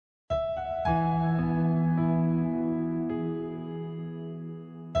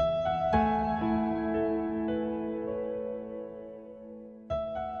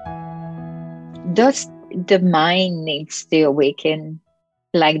Does the mind needs to awaken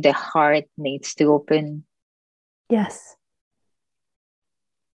like the heart needs to open? Yes.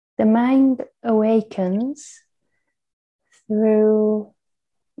 The mind awakens through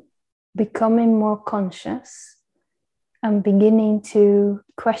becoming more conscious and beginning to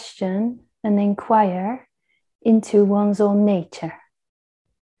question and inquire into one's own nature.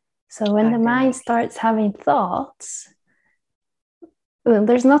 So when the mind starts having thoughts, well,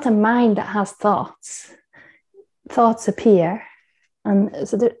 there's not a mind that has thoughts. Thoughts appear, and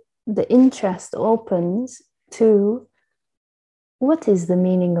so the interest opens to what is the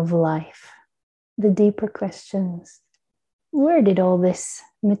meaning of life? The deeper questions. Where did all this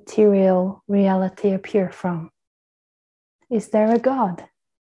material reality appear from? Is there a God?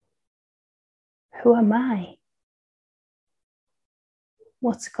 Who am I?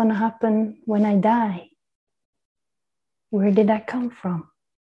 What's going to happen when I die? Where did I come from?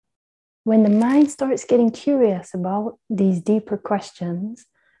 When the mind starts getting curious about these deeper questions,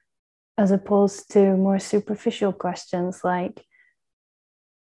 as opposed to more superficial questions like,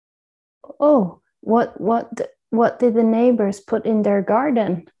 oh, what did the neighbors put in their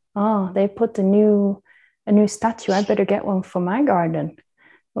garden? Oh, they put a new statue. I better get one for my garden.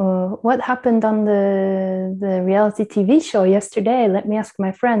 What happened on the reality TV show yesterday? Let me ask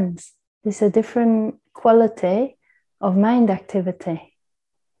my friends. There's a different quality of mind activity.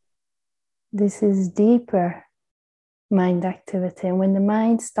 This is deeper mind activity. And when the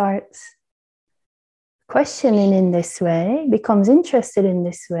mind starts questioning in this way, becomes interested in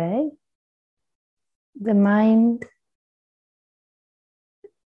this way, the mind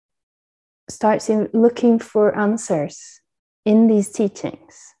starts looking for answers in these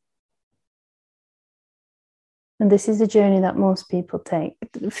teachings. And this is a journey that most people take.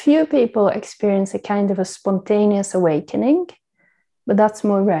 Few people experience a kind of a spontaneous awakening, but that's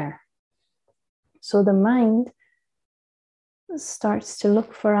more rare. So the mind starts to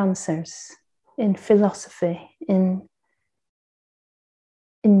look for answers in philosophy, in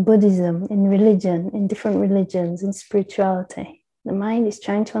Buddhism, in religion, in different religions, in spirituality. The mind is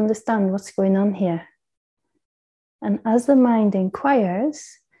trying to understand what's going on here. And as the mind inquires,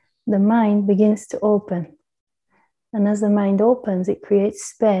 the mind begins to open. And as the mind opens, it creates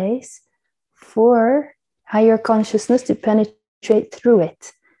space for higher consciousness to penetrate through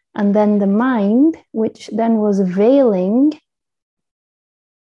it. And then the mind, which then was veiling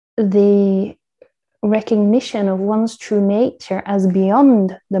the recognition of one's true nature as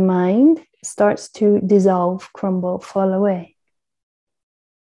beyond the mind, starts to dissolve, crumble, fall away.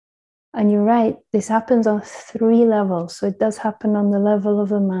 And you're right, this happens on 3 levels. So it does happen on the level of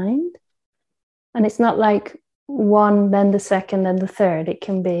the mind. And it's not like one, then the second, then the third. It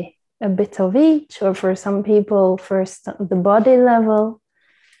can be a bit of each, or for some people, first the body level,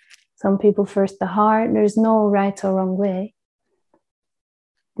 some people first the heart. There's no right or wrong way.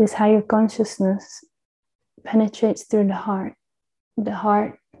 This higher consciousness penetrates through the heart. The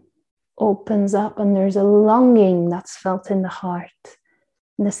heart opens up, and there's a longing that's felt in the heart.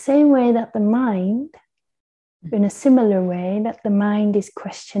 In the same way that the mind, in a similar way that the mind is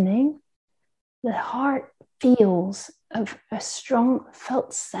questioning, the heart feels a strong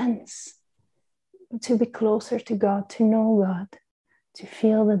felt sense to be closer to God, to know God, to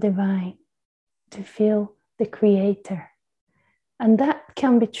feel the divine, to feel the Creator. And that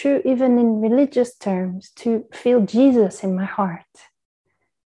can be true even in religious terms, to feel Jesus in my heart,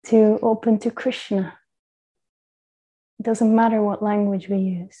 to open to Krishna. It doesn't matter what language we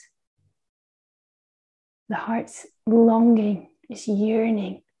use. The heart's longing is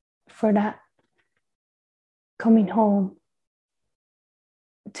yearning for that coming home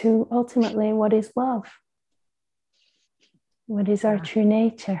to ultimately what is love, what is our true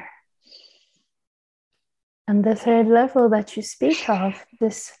nature. And the 3rd level that you speak of,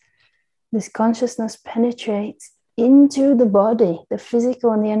 this consciousness penetrates into the body, the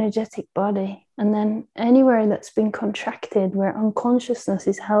physical and the energetic body. And then anywhere that's been contracted, where unconsciousness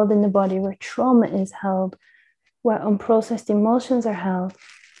is held in the body, where trauma is held, where unprocessed emotions are held,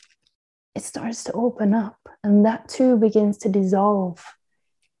 it starts to open up. And that too begins to dissolve.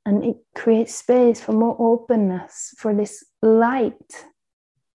 And it creates space for more openness, for this light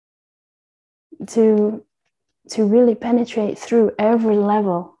to really penetrate through every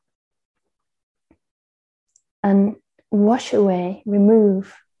level and wash away,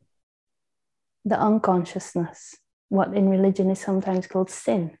 remove the unconsciousness, what in religion is sometimes called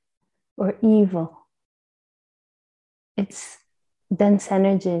sin or evil. It's dense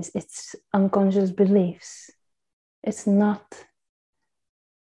energies, it's unconscious beliefs. It's not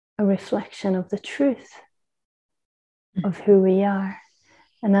a reflection of the truth of who we are.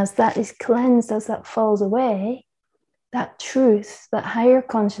 And as that is cleansed, as that falls away, that truth, that higher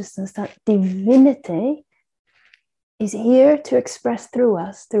consciousness, that divinity is here to express through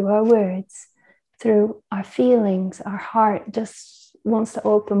us, through our words, through our feelings. Our heart just wants to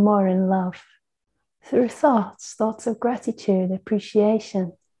open more in love, through thoughts of gratitude,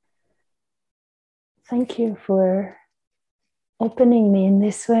 appreciation. Thank you for opening me in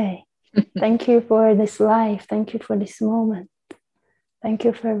this way. Thank you for this life. Thank you for this moment. Thank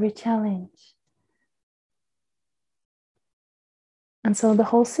you for every challenge. And so the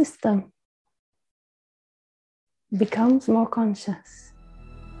whole system becomes more conscious.